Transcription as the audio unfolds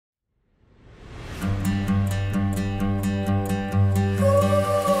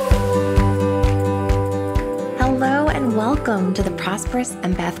Welcome to the Prosperous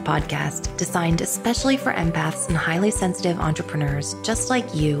Empath Podcast, designed especially for empaths and highly sensitive entrepreneurs just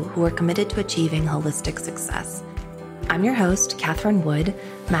like you who are committed to achieving holistic success. I'm your host, Catherine Wood,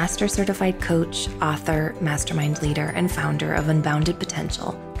 Master Certified Coach, author, mastermind leader, and founder of Unbounded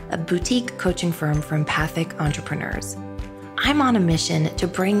Potential, a boutique coaching firm for empathic entrepreneurs. I'm on a mission to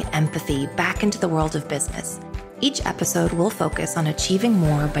bring empathy back into the world of business. Each episode will focus on achieving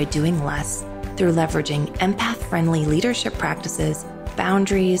more by doing less through leveraging empath-friendly leadership practices,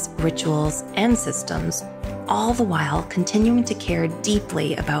 boundaries, rituals, and systems, all the while continuing to care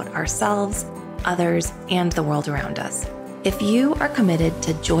deeply about ourselves, others, and the world around us. If you are committed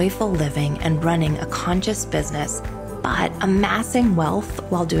to joyful living and running a conscious business, but amassing wealth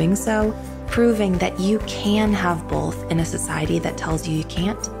while doing so, proving that you can have both in a society that tells you you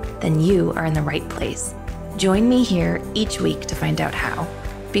can't, then you are in the right place. Join me here each week to find out how.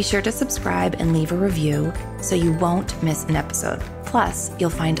 Be sure to subscribe and leave a review so you won't miss an episode. Plus, you'll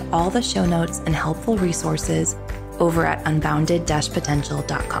find all the show notes and helpful resources over at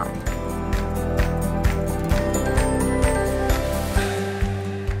unbounded-potential.com.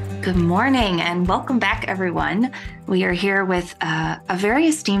 Good morning and welcome back, everyone. We are here with a very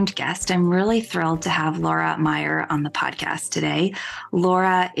esteemed guest. I'm really thrilled to have Laura Meyer on the podcast today.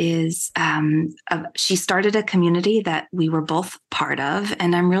 Laura is, she started a community that we were both part of,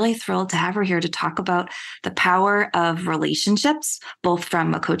 and I'm really thrilled to have her here to talk about the power of relationships, both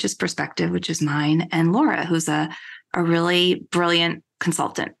from a coach's perspective, which is mine, and Laura, who's a really brilliant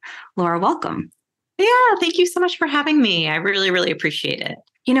consultant. Laura, welcome. Yeah, thank you so much for having me. I really appreciate it.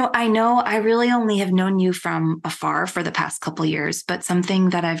 You know I really only have known you from afar for the past couple of years, but something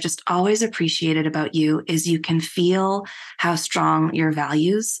that I've just always appreciated about you is you can feel how strong your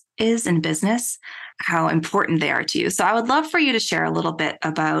values is in business, how important they are to you. So I would love for you to share a little bit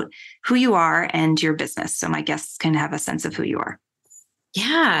about who you are and your business so my guests can have a sense of who you are.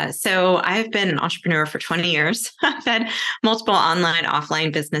 Yeah. So I've been an entrepreneur for 20 years. I've had multiple online,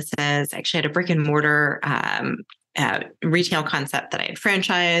 offline businesses. I actually had a brick and mortar retail concept that I had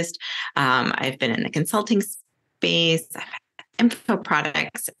franchised. I've been in the consulting space. I've had info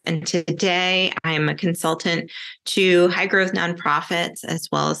products. And today I'm a consultant to high growth nonprofits, as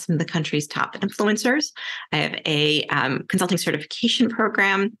well as some of the country's top influencers. I have a consulting certification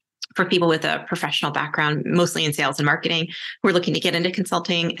program for people with a professional background, mostly in sales and marketing, who are looking to get into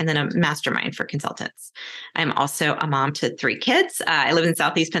consulting, and then a mastermind for consultants. I'm also a mom to 3 kids. I live in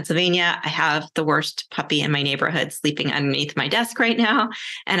Southeast Pennsylvania. I have the worst puppy in my neighborhood sleeping underneath my desk right now.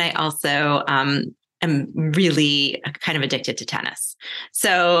 And I also am really kind of addicted to tennis.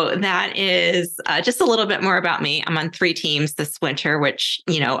 So that is just a little bit more about me. I'm on 3 teams this winter, which,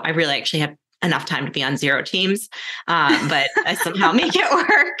 I really actually have enough time to be on 0 teams, but I somehow make it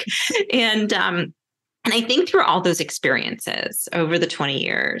work. And I think through all those experiences over the 20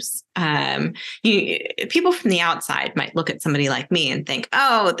 years, people from the outside might look at somebody like me and think,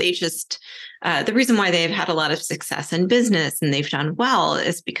 oh, they just, the reason why they've had a lot of success in business and they've done well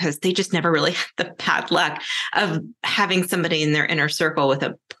is because they just never really had the bad luck of having somebody in their inner circle with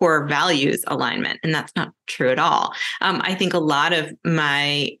a poor values alignment. And that's not true at all. I think a lot of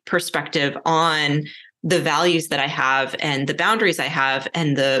my perspective on the values that I have and the boundaries I have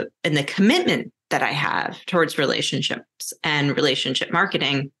and the commitment that I have towards relationships and relationship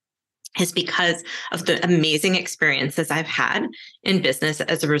marketing is because of the amazing experiences I've had in business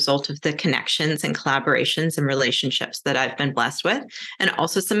as a result of the connections and collaborations and relationships that I've been blessed with, and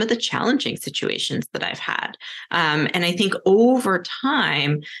also some of the challenging situations that I've had. And I think over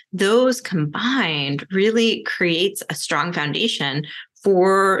time, those combined really creates a strong foundation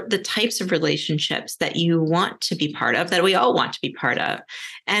for the types of relationships that you want to be part of, that we all want to be part of.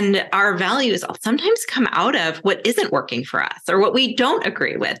 And our values sometimes come out of what isn't working for us or what we don't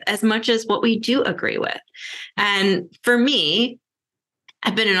agree with as much as what we do agree with. And for me,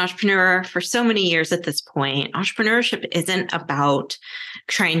 I've been an entrepreneur for so many years at this point. Entrepreneurship isn't about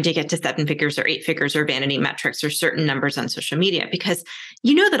trying to get to 7 figures or 8 figures or vanity metrics or certain numbers on social media, because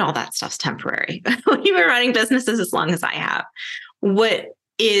you know that all that stuff's temporary. You've been running businesses as long as I have. What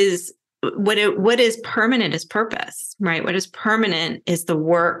is permanent is purpose, right? What is permanent is the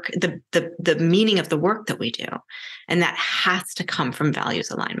work, the meaning of the work that we do. And that has to come from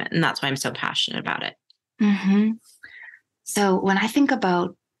values alignment. And that's why I'm so passionate about it. Mm-hmm. So when I think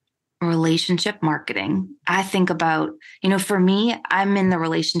about relationship marketing, I think about, for me, I'm in the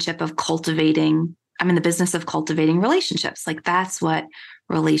business of cultivating relationships. Like that's what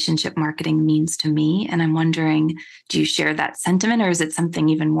relationship marketing means to me. And I'm wondering, do you share that sentiment or is it something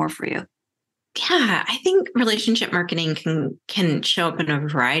even more for you? Yeah, I think relationship marketing can show up in a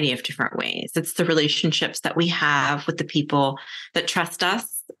variety of different ways. It's the relationships that we have with the people that trust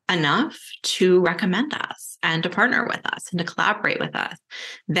us enough to recommend us and to partner with us and to collaborate with us,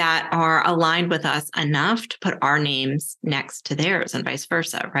 that are aligned with us enough to put our names next to theirs and vice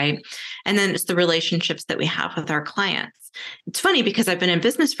versa, right? And then it's the relationships that we have with our clients. It's funny because I've been in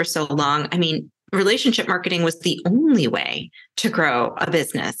business for so long. I mean, relationship marketing was the only way to grow a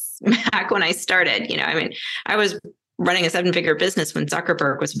business back when I started. I was running a 7-figure business when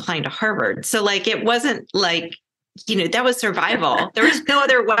Zuckerberg was applying to Harvard. So it wasn't like, that was survival. There was no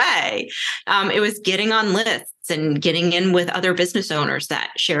other way. It was getting on lists and getting in with other business owners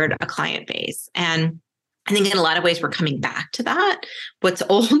that shared a client base. And I think in a lot of ways, we're coming back to that. What's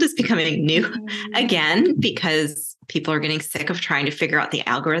old is becoming new again, because people are getting sick of trying to figure out the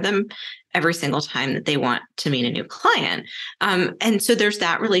algorithm every single time that they want to meet a new client. And so there's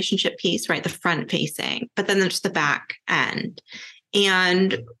that relationship piece, right? The front facing, but then there's the back end.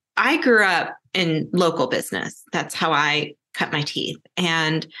 And I grew up in local business. That's how I cut my teeth.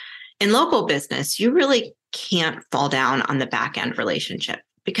 And in local business, you really can't fall down on the back end relationship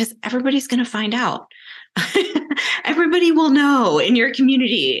because everybody's going to find out. Everybody will know in your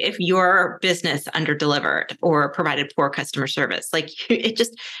community if your business underdelivered or provided poor customer service. It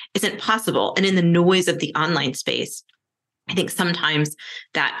just isn't possible. And in the noise of the online space, I think sometimes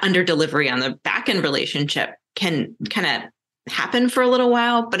that underdelivery on the back end relationship can kind of happen for a little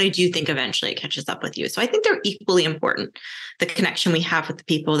while, but I do think eventually it catches up with you. So I think they're equally important. The connection we have with the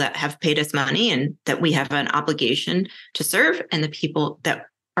people that have paid us money and that we have an obligation to serve, and the people that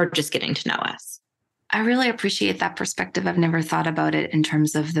are just getting to know us. I really appreciate that perspective. I've never thought about it in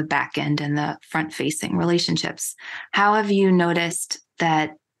terms of the back end and the front facing relationships. How have you noticed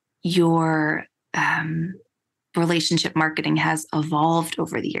that your relationship marketing has evolved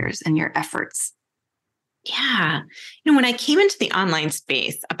over the years and your efforts? Yeah. When I came into the online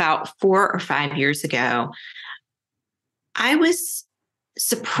space about 4 or 5 years ago, I was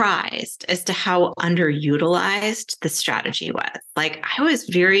surprised as to how underutilized the strategy was. I was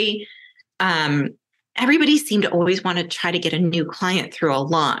very, everybody seemed to always want to try to get a new client through a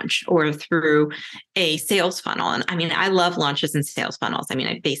launch or through a sales funnel. And I mean, I love launches and sales funnels. I mean,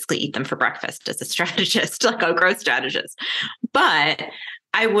 I basically eat them for breakfast as a strategist, like a growth strategist. But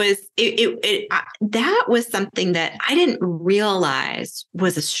that was something that I didn't realize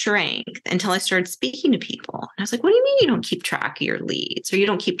was a strength until I started speaking to people. And I was like, what do you mean you don't keep track of your leads, or you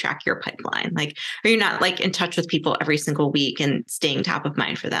don't keep track of your pipeline? Or you're not in touch with people every single week and staying top of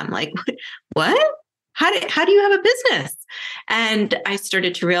mind for them? What? How do you have a business? And I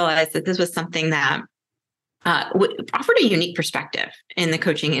started to realize that this was something that offered a unique perspective in the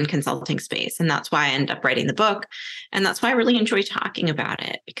coaching and consulting space. And that's why I ended up writing the book. And that's why I really enjoy talking about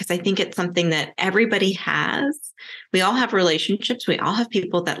it, because I think it's something that everybody has. We all have relationships. We all have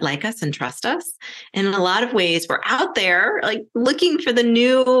people that like us and trust us. And in a lot of ways, we're out there looking for the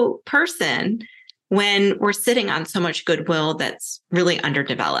new person when we're sitting on so much goodwill that's really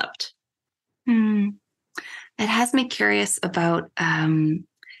underdeveloped. It has me curious about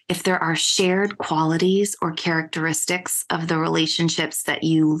if there are shared qualities or characteristics of the relationships that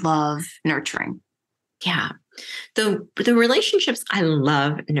you love nurturing. Yeah. The relationships I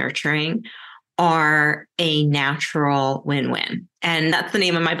love nurturing are a natural win-win. And that's the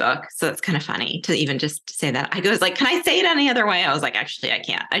name of my book. So it's kind of funny to even just say that. I was like, can I say it any other way? I was like, actually, I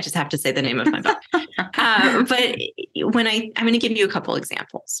can't. I just have to say the name of my book. But when I'm going to give you a couple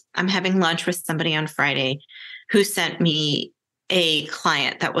examples. I'm having lunch with somebody on Friday who sent me a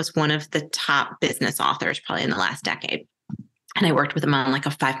client that was one of the top business authors probably in the last decade. And I worked with him on a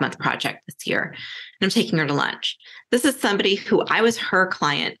 5-month project this year. And I'm taking her to lunch. This is somebody who I was her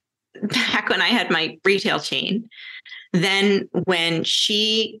client back when I had my retail chain. Then when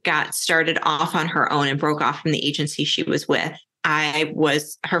she got started off on her own and broke off from the agency she was with, I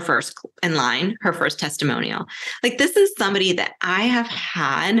was her first in line, her first testimonial. This is somebody that I have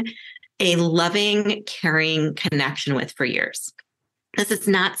had a loving, caring connection with for years. This is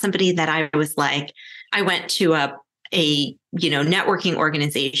not somebody that I was I went to a networking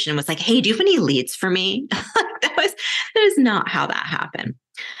organization and was like, hey, do you have any leads for me? That is not how that happened.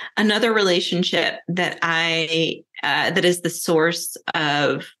 Another relationship that that is the source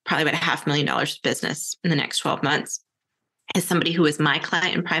of probably about $500,000 of business in the next 12 months is somebody who is my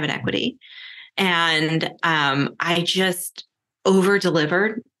client in private equity. And I just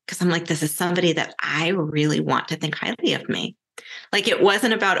over-delivered because I'm like, this is somebody that I really want to think highly of me. It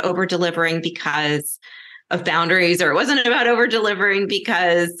wasn't about over-delivering because of boundaries, or it wasn't about over-delivering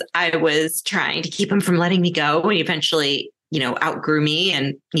because I was trying to keep him from letting me go. And eventually outgrew me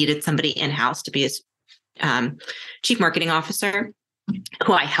and needed somebody in-house to be his chief marketing officer,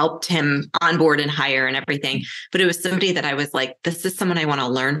 who I helped him onboard and hire and everything. But it was somebody that I was like, this is someone I want to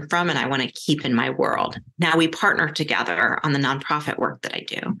learn from and I want to keep in my world. Now we partner together on the nonprofit work that I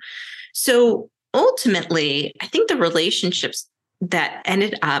do. So ultimately, I think the relationships that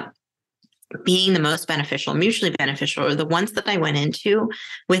ended up being the most beneficial, mutually beneficial, are the ones that I went into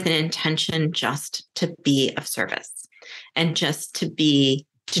with an intention just to be of service and just to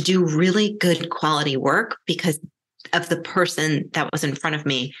do really good quality work because of the person that was in front of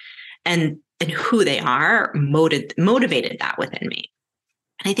me and who they are motivated that within me.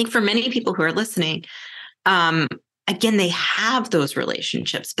 And I think for many people who are listening, again, they have those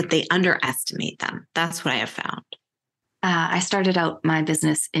relationships, but they underestimate them. That's what I have found. I started out my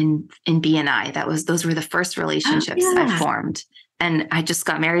business in B&I. Those were the first relationships I formed. And I just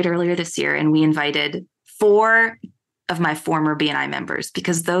got married earlier this year, and we invited 4 of my former B&I members,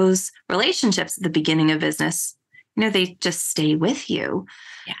 because those relationships at the beginning of business, they just stay with you.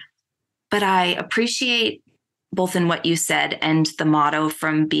 Yeah. But I appreciate both in what you said and the motto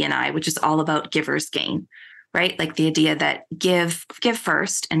from B&I, which is all about givers gain, right? Like the idea that give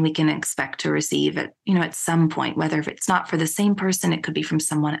first, and we can expect to receive it, at some point, whether if it's not for the same person, it could be from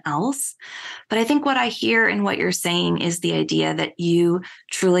someone else. But I think what I hear in what you're saying is the idea that you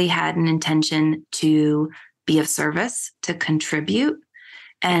truly had an intention to be of service, to contribute,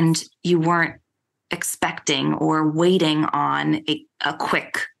 and you weren't expecting or waiting on a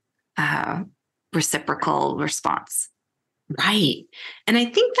quick reciprocal response. Right. And I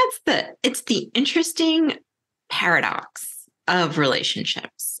think it's the interesting paradox of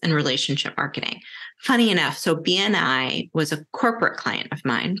relationships and relationship marketing. Funny enough, so B&I was a corporate client of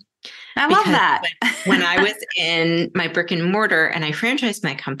mine. I love that. When I was in my brick and mortar and I franchised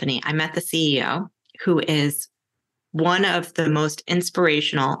my company, I met the CEO, who is one of the most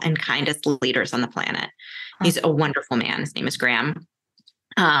inspirational and kindest leaders on the planet. He's a wonderful man. His name is Graham.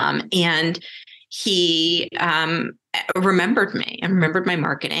 And he remembered me and remembered my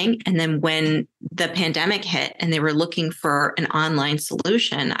marketing. And then when the pandemic hit and they were looking for an online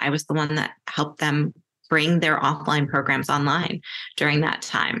solution, I was the one that helped them bring their offline programs online during that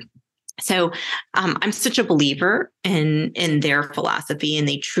time. So I'm such a believer in their philosophy, and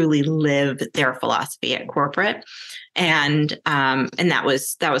they truly live their philosophy at corporate. And that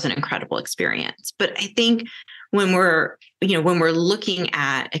was an incredible experience. But I think when we're looking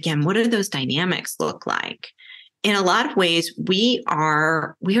at, again, what do those dynamics look like? In a lot of ways, we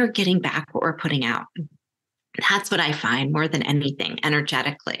are getting back what we're putting out. That's what I find more than anything,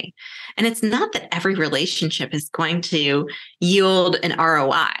 energetically. And it's not that every relationship is going to yield an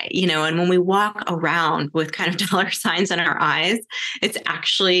ROI, and when we walk around with kind of dollar signs in our eyes, it's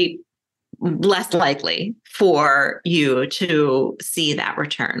actually less likely for you to see that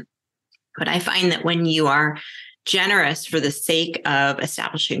return. But I find that when you are generous for the sake of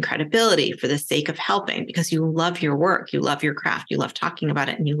establishing credibility, for the sake of helping, because you love your work, you love your craft, you love talking about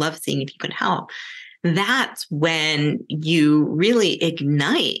it, and you love seeing if you can help, that's when you really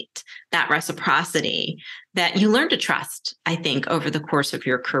ignite that reciprocity that you learn to trust, I think, over the course of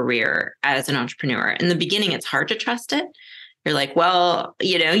your career as an entrepreneur. In the beginning, it's hard to trust it. You're like, well,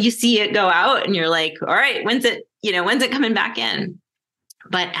 you see it go out and you're like, all right, when's it coming back in?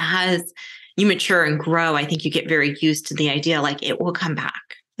 But as you mature and grow, I think you get very used to the idea, like, it will come back.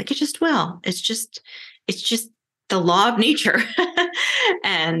 Like, it just will. It's just the law of nature.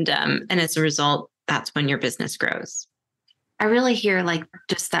 And as a result, that's when your business grows. I really hear like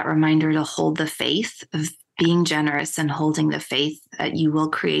just that reminder to hold the faith of being generous and holding the faith that you will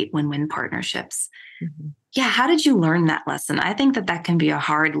create win-win partnerships. Mm-hmm. Yeah. How did you learn that lesson? I think that can be a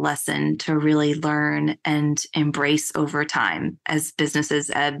hard lesson to really learn and embrace over time as businesses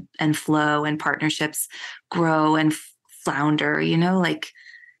ebb and flow and partnerships grow and flounder, like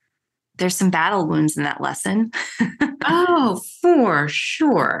there's some battle wounds in that lesson. Oh, for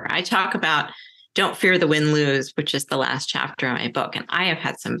sure. I talk about Don't Fear the Win-Lose, which is the last chapter of my book. And I have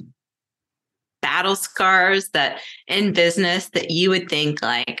had some battle scars that in business that you would think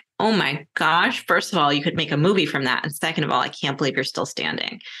like, oh my gosh, first of all, you could make a movie from that. And second of all, I can't believe you're still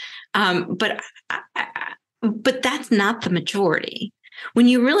standing. But that's not the majority. When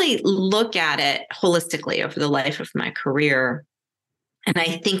you really look at it holistically over the life of my career, and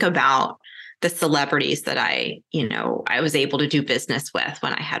I think about the celebrities that I was able to do business with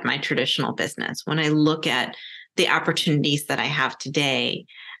when I had my traditional business, when I look at the opportunities that I have today,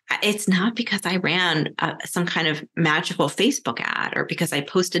 it's not because I ran some kind of magical Facebook ad or because I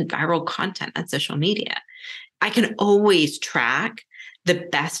posted viral content on social media. I can always track the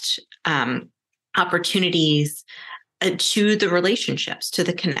best opportunities to the relationships, to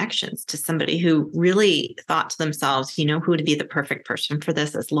the connections, to somebody who really thought to themselves, who would be the perfect person for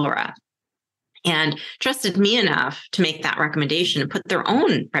this is Laura, and trusted me enough to make that recommendation and put their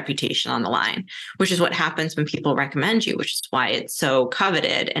own reputation on the line, which is what happens when people recommend you, which is why it's so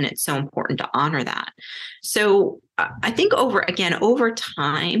coveted and it's so important to honor that. So I think over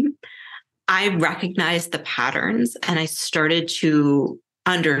time, I recognized the patterns and I started to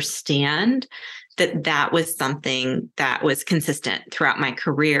understand that was something that was consistent throughout my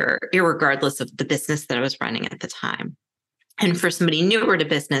career, irregardless of the business that I was running at the time. And for somebody newer to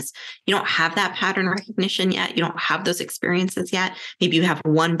business, you don't have that pattern recognition yet. You don't have those experiences yet. Maybe you have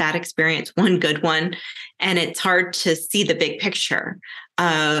one bad experience, one good one, and it's hard to see the big picture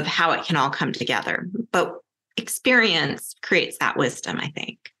of how it can all come together. But experience creates that wisdom, I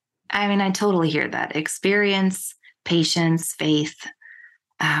think. I mean, I totally hear that. Experience, patience, faith,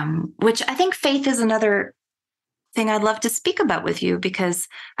 which I think faith is another thing I'd love to speak about with you, because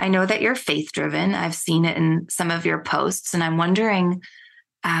I know that you're faith driven. I've seen it in some of your posts, and I'm wondering,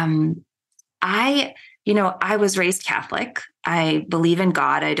 I was raised Catholic. I believe in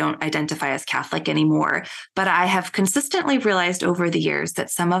God. I don't identify as Catholic anymore, but I have consistently realized over the years that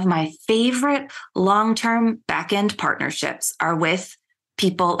some of my favorite long-term back-end partnerships are with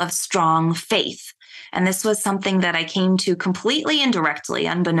people of strong faith. And this was something that I came to completely indirectly,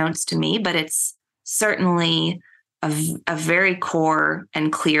 unbeknownst to me, but it's certainly a very core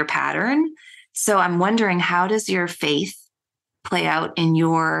and clear pattern. So I'm wondering, how does your faith play out in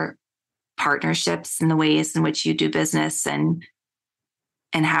your partnerships and the ways in which you do business, and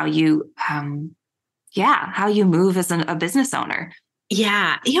how you move as a business owner?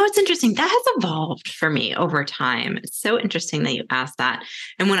 Yeah. It's interesting. That has evolved for me over time. It's so interesting that you asked that.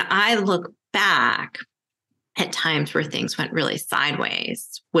 And when I look back at times where things went really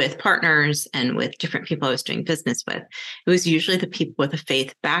sideways with partners and with different people I was doing business with, it was usually the people with a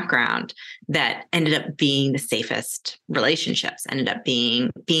faith background that ended up being the safest relationships, ended up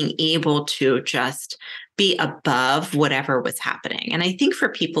being able to just be above whatever was happening. And I think for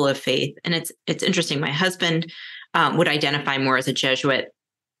people of faith, and it's interesting, my husband would identify more as a Jesuit.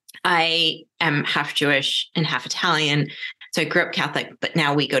 I am half Jewish and half Italian. So I grew up Catholic, but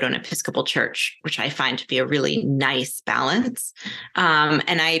now we go to an Episcopal church, which I find to be a really nice balance.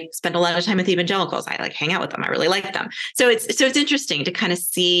 And I spend a lot of time with evangelicals. I hang out with them. I really like them. So it's interesting to kind of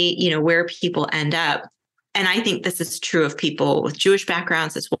see, where people end up. And I think this is true of people with Jewish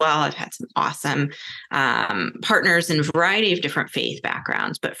backgrounds as well. I've had some awesome partners in a variety of different faith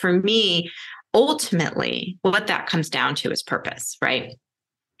backgrounds. But for me, ultimately, what that comes down to is purpose, right?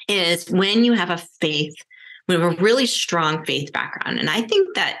 Is when you have a really strong faith background. And I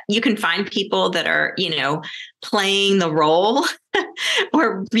think that you can find people that are, playing the role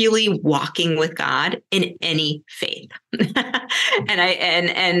or really walking with God in any faith. And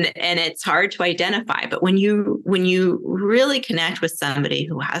it's hard to identify, but when you really connect with somebody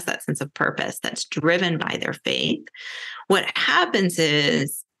who has that sense of purpose that's driven by their faith, what happens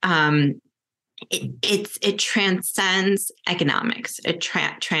is, it transcends economics. It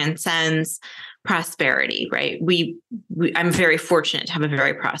transcends prosperity, right? I'm very fortunate to have a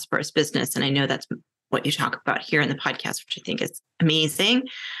very prosperous business, and I know that's what you talk about here in the podcast, which I think is amazing.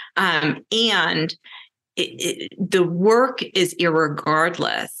 And the work is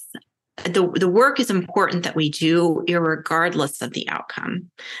irregardless. The work is important that we do irregardless of the outcome,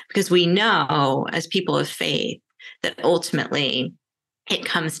 because we know as people of faith that ultimately it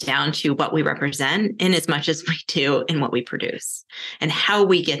comes down to what we represent in as much as we do in what we produce, and how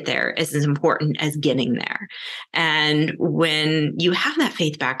we get there is as important as getting there. And when you have that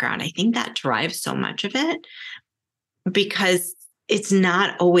faith background, I think that drives so much of it, because it's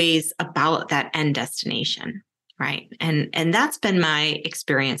not always about that end destination. Right. And that's been my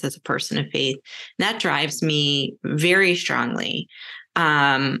experience as a person of faith. That drives me very strongly.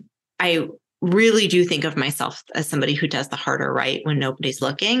 I really do think of myself as somebody who does the harder right when nobody's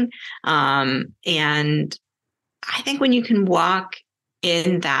looking. And I think when you can walk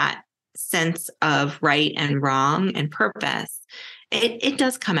in that sense of right and wrong and purpose, it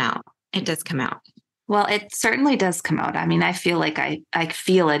does come out. It does come out. Well, it certainly does come out. I mean, I feel like I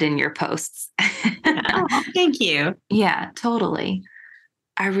feel it in your posts. Oh, thank you. Yeah, totally.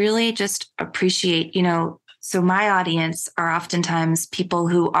 I really just appreciate, so my audience are oftentimes people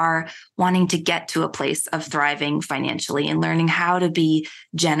who are wanting to get to a place of thriving financially and learning how to be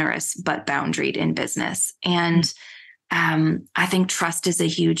generous but boundaried in business. And I think trust is a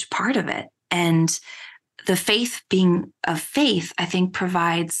huge part of it. And the faith being of faith, I think,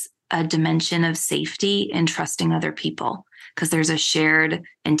 provides a dimension of safety in trusting other people, because there's a shared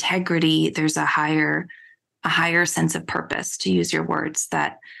integrity, there's a higher a higher sense of purpose, to use your words,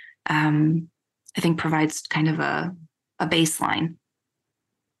 that I think provides kind of a baseline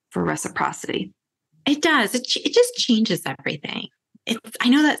for reciprocity. It does. It just changes everything. I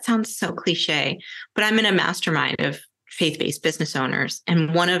know that sounds so cliche, but I'm in a mastermind of faith-based business owners.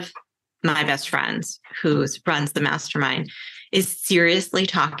 And one of my best friends who runs the mastermind is seriously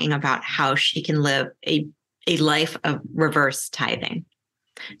talking about how she can live a life of reverse tithing.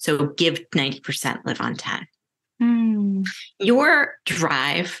 So give 90%, live on 10. Your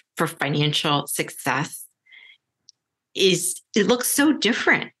drive for financial success it looks so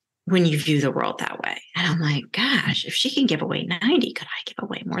different when you view the world that way. And I'm like, gosh, if she can give away 90, could I give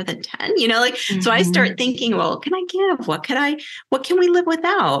away more than 10? So I start thinking, well, can I give? What can we live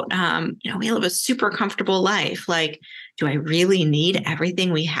without? We live a super comfortable life. Like, do I really need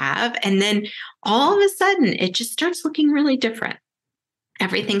everything we have? And then all of a sudden it just starts looking really different.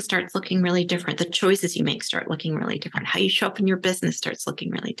 Everything starts looking really different. The choices you make start looking really different. How you show up in your business starts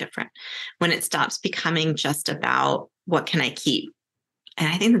looking really different when it stops becoming just about what can I keep?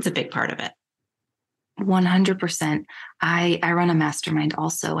 And I think that's a big part of it. 100%. I run a mastermind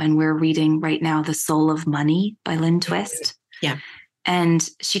also, and we're reading right now The Soul of Money by Lynn Twist. Yeah. And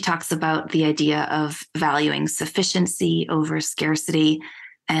she talks about the idea of valuing sufficiency over scarcity.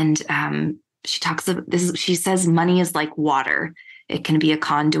 And she says money is like water. It can be a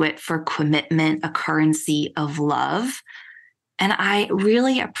conduit for commitment, a currency of love. And I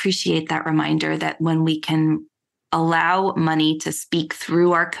really appreciate that reminder that when we can allow money to speak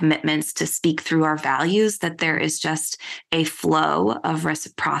through our commitments, to speak through our values, that there is just a flow of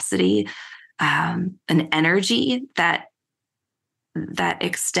reciprocity, an energy that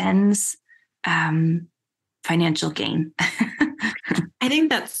extends financial gain. I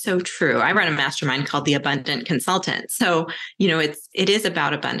think that's so true. I run a mastermind called The Abundant Consultant. So, it is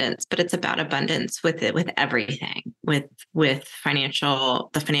about abundance, but it's about abundance with everything, with the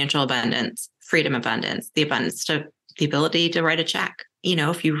financial abundance, freedom abundance, the abundance to the ability to write a check,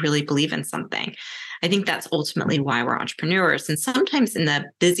 if you really believe in something. I think that's ultimately why we're entrepreneurs. And sometimes in the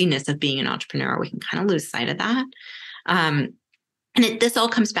busyness of being an entrepreneur, we can kind of lose sight of that. This all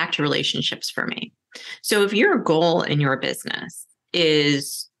comes back to relationships for me. So if your goal in your business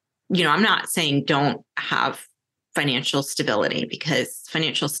is, I'm not saying don't have financial stability, because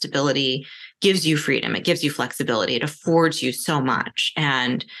financial stability gives you freedom. It gives you flexibility. It affords you so much,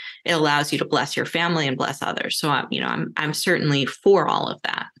 and it allows you to bless your family and bless others. So I'm certainly for all of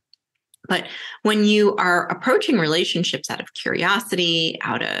that. But when you are approaching relationships out of curiosity,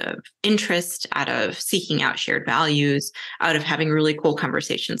 out of interest, out of seeking out shared values, out of having really cool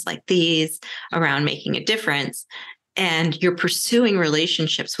conversations like these around making a difference, and you're pursuing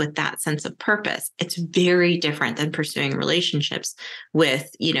relationships with that sense of purpose, it's very different than pursuing relationships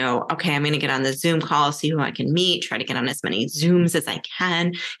with, okay, I'm going to get on the Zoom call, see who I can meet, try to get on as many Zooms as I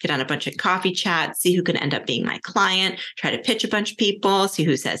can, get on a bunch of coffee chats, see who can end up being my client, try to pitch a bunch of people, see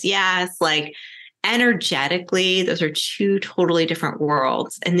who says yes. Like, energetically, those are two totally different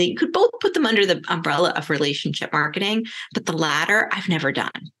worlds. And you could both put them under the umbrella of relationship marketing, but the latter I've never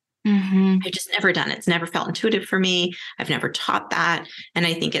done. I've just never done it. It's never felt intuitive for me. I've never taught that. And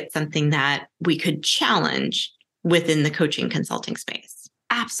I think it's something that we could challenge within the coaching consulting space.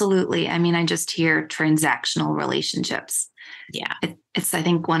 Absolutely. I mean, I just hear transactional relationships. Yeah. It's, I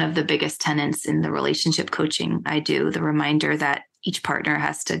think, one of the biggest tenets in the relationship coaching I do, the reminder that each partner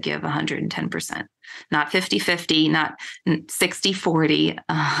has to give 110%, not 50-50, not 60-40,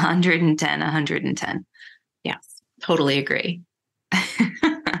 110. Yes, totally agree.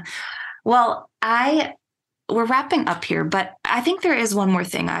 Well, we're wrapping up here, but I think there is one more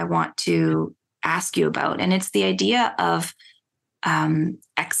thing I want to ask you about, and it's the idea of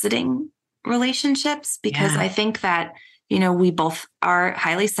exiting relationships, because I think that, we both are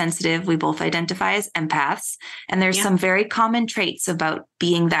highly sensitive. We both identify as empaths, and there's some very common traits about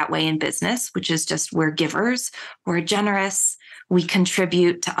being that way in business, which is just we're givers, we're generous, we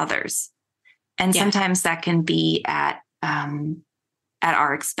contribute to others. And sometimes that can be at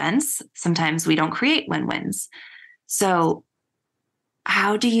our expense. Sometimes we don't create win-wins. So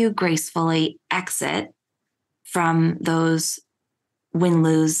how do you gracefully exit from those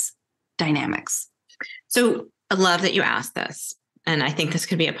win-lose dynamics? So I love that you asked this. And I think this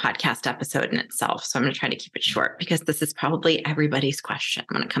could be a podcast episode in itself. So I'm going to try to keep it short, because this is probably everybody's question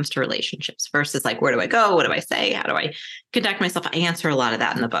when it comes to relationships versus like, where do I go? What do I say? How do I conduct myself? I answer a lot of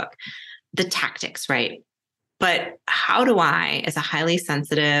that in the book, the tactics, right? But how do I, as a highly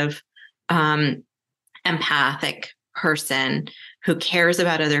sensitive, empathic person who cares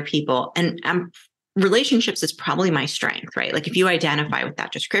about other people, and I'm relationships is probably my strength, right? Like if you identify with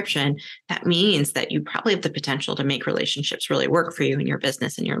that description, that means that you probably have the potential to make relationships really work for you in your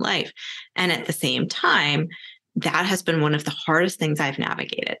business and your life. And at the same time, that has been one of the hardest things I've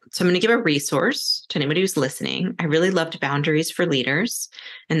navigated. So I'm going to give a resource to anybody who's listening. I really loved Boundaries for Leaders,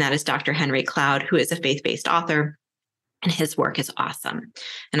 and that is Dr. Henry Cloud, who is a faith-based author, and his work is awesome.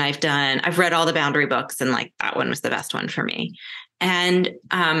 And I've read all the boundary books, and like that one was the best one for me. And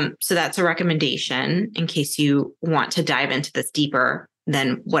so that's a recommendation in case you want to dive into this deeper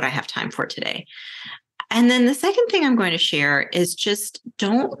than what I have time for today. And then the second thing I'm going to share is just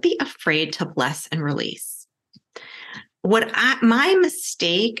don't be afraid to bless and release. My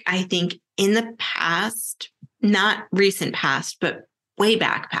mistake, I think in the past, not recent past, but way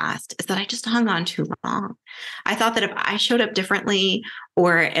back past, is that I just hung on too long. I thought that if I showed up differently,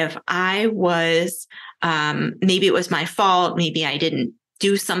 or if I was, maybe it was my fault, maybe I didn't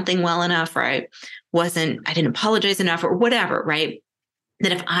do something well enough, or I didn't apologize enough, or whatever, right?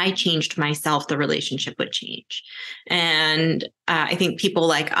 That if I changed myself, the relationship would change. And I think people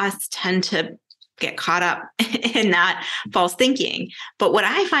like us tend to get caught up in that false thinking. But what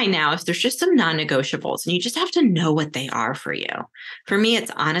I find now is there's just some non-negotiables, and you just have to know what they are for you. For me,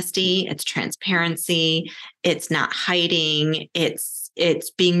 it's honesty, it's transparency, it's not hiding, it's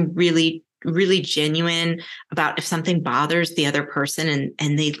being really, really genuine about if something bothers the other person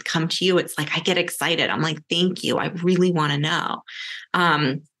and they come to you, it's like, I get excited. I'm like, thank you. I really want to know.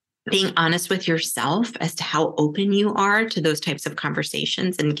 Being honest with yourself as to how open you are to those types of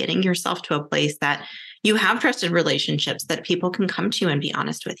conversations, and getting yourself to a place that you have trusted relationships that people can come to you and be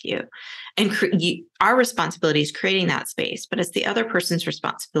honest with you. And our responsibility is creating that space, but it's the other person's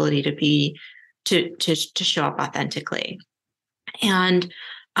responsibility to show up authentically. And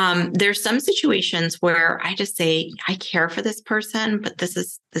there's some situations where I just say, I care for this person, but this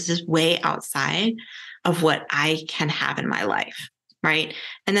is way outside of what I can have in my life. Right.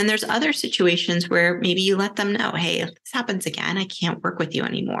 And then there's other situations where maybe you let them know, hey, if this happens again, I can't work with you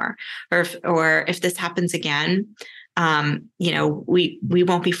anymore. Or if this happens again, we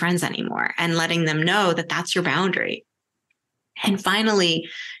won't be friends anymore. And letting them know that that's your boundary. And finally,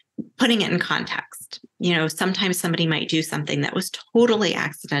 putting it in context. Sometimes somebody might do something that was totally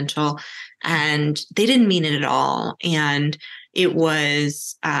accidental and they didn't mean it at all. And it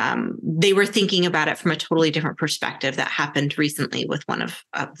was, they were thinking about it from a totally different perspective. That happened recently with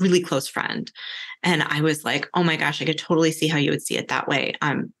a really close friend. And I was like, oh my gosh, I could totally see how you would see it that way.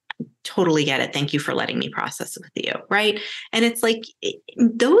 Totally get it. Thank you for letting me process it with you. Right. And it's like,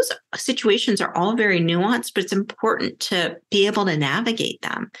 those situations are all very nuanced, but it's important to be able to navigate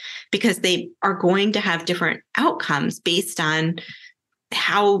them, because they are going to have different outcomes based on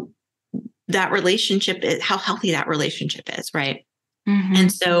how that relationship is, how healthy that relationship is. Right. Mm-hmm.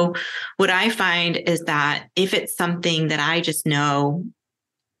 And so what I find is that if it's something that I just know,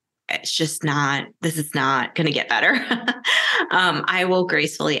 this is not going to get better, I will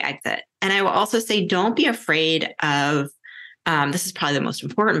gracefully exit. And I will also say, don't be afraid of, this is probably the most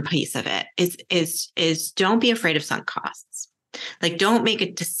important piece of it, is don't be afraid of sunk costs. Like, don't make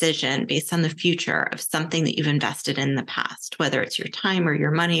a decision based on the future of something that you've invested in the past, whether it's your time or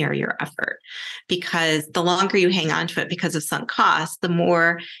your money or your effort, because the longer you hang on to it because of sunk costs, the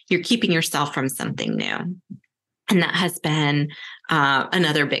more you're keeping yourself from something new. And that has been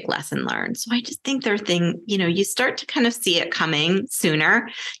another big lesson learned. So I just think you start to kind of see it coming sooner.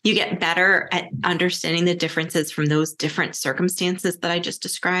 You get better at understanding the differences from those different circumstances that I just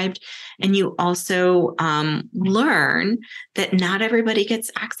described. And you also learn that not everybody gets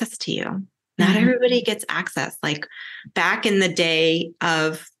access to you. Not everybody gets access. Like back in the day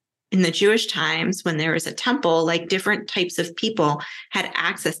in the Jewish times, when there was a temple, like different types of people had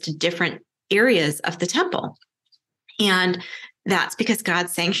access to different areas of the temple. And that's because God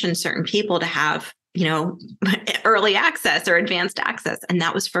sanctioned certain people to have, early access or advanced access. And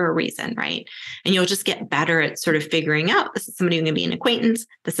that was for a reason, right? And you'll just get better at sort of figuring out, this is somebody who can be an acquaintance.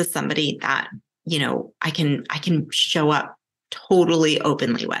 This is somebody that, I can show up totally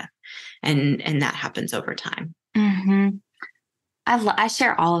openly with. And that happens over time. Mm-hmm. I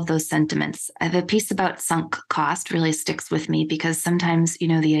share all of those sentiments. The piece about sunk cost really sticks with me, because sometimes,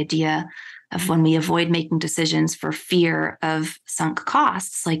 the idea of when we avoid making decisions for fear of sunk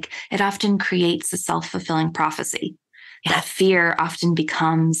costs, like it often creates a self-fulfilling prophecy. Yeah. That fear often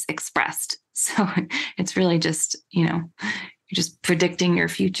becomes expressed. So it's really just, you're just predicting your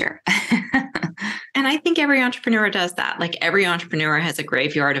future. And I think every entrepreneur does that. Like every entrepreneur has a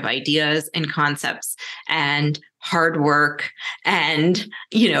graveyard of ideas and concepts and hard work and,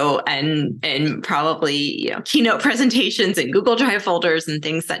 and probably, keynote presentations and Google Drive folders and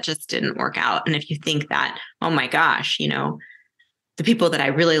things that just didn't work out. And if you think that, oh my gosh, the people that I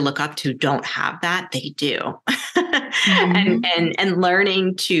really look up to don't have that, they do. and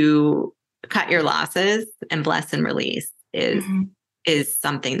learning to cut your losses and bless and release is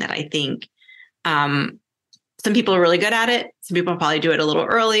something that I think some people are really good at it. Some people probably do it a little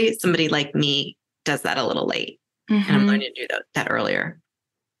early. Somebody like me does that a little late. And I'm going to do that earlier.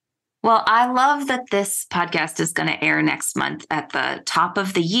 Well, I love that this podcast is going to air next month at the top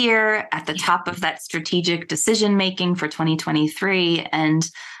of the year, at the top of that strategic decision-making for 2023. And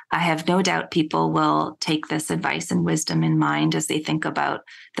I have no doubt people will take this advice and wisdom in mind as they think about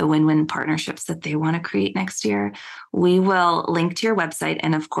the win-win partnerships that they want to create next year. We will link to your website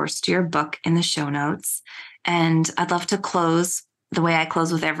and, of course, to your book in the show notes. And I'd love to close the way I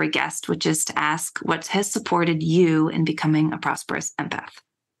close with every guest, which is to ask what has supported you in becoming a prosperous empath.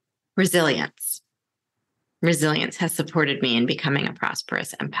 Resilience. Resilience has supported me in becoming a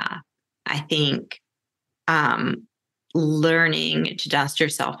prosperous empath. I think learning to dust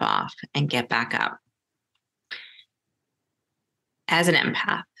yourself off and get back up. As an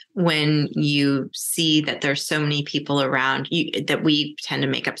empath, when you see that there's so many people around you, that we tend to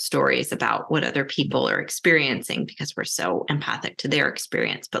make up stories about what other people are experiencing because we're so empathic to their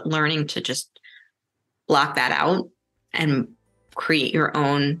experience, but learning to just block that out and create your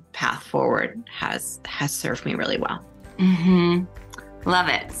own path forward has served me really well. Love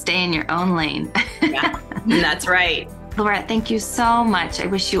it. Stay in your own lane. Yeah, that's right. Laura, thank you so much. I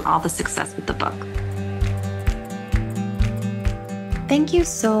wish you all the success with the book. Thank you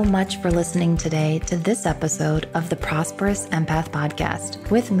so much for listening today to this episode of the Prosperous Empath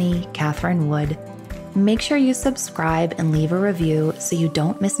Podcast with me, Catherine Wood. Make sure you subscribe and leave a review so you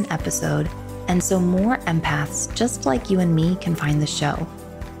don't miss an episode and so more empaths just like you and me can find the show.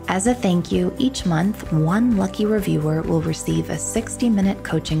 As a thank you, each month, one lucky reviewer will receive a 60-minute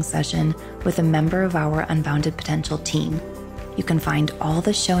coaching session with a member of our Unbounded Potential team. You can find all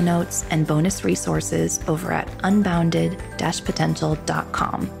the show notes and bonus resources over at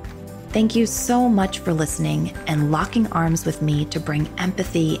unbounded-potential.com. Thank you so much for listening and locking arms with me to bring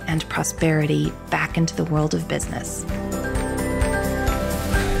empathy and prosperity back into the world of business.